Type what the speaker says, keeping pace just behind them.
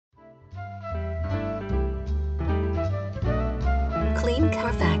Clean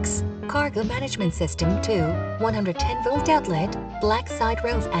Carfax, Cargo Management System 2, 110-volt outlet, black side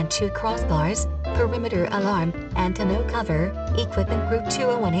rails and 2 crossbars, perimeter alarm, antenna cover, equipment group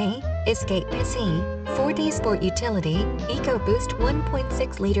 201A, Escape SE, Ford Sport Utility, EcoBoost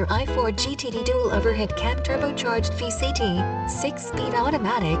 1.6-liter i4 GTD dual overhead cam turbocharged VCT, 6-speed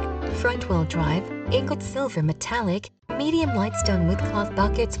automatic, front-wheel drive, ingot silver metallic, medium lightstone with cloth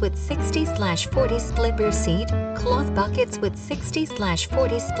buckets with 60/40 split rear seat, cloth buckets with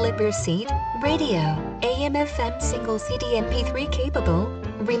 60/40 split rear seat, radio, AM/FM single CD MP3 capable,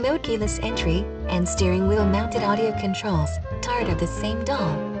 remote keyless entry, and steering wheel mounted audio controls. Tired of the same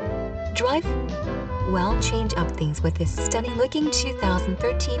dull drive? Well, change up things with this stunning looking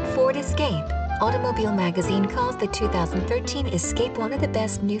 2013 Ford Escape. Automobile Magazine calls the 2013 Escape one of the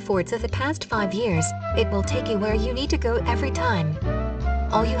best new Fords of the past 5 years. It will take you where you need to go every time.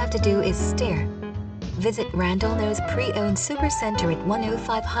 All you have to do is stare. Visit Randall Noe's pre-owned Supercenter at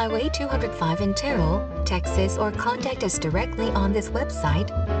 105 Highway 205 in Terrell, Texas, or contact us directly on this website.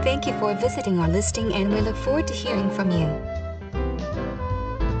 Thank you for visiting our listing and we look forward to hearing from you.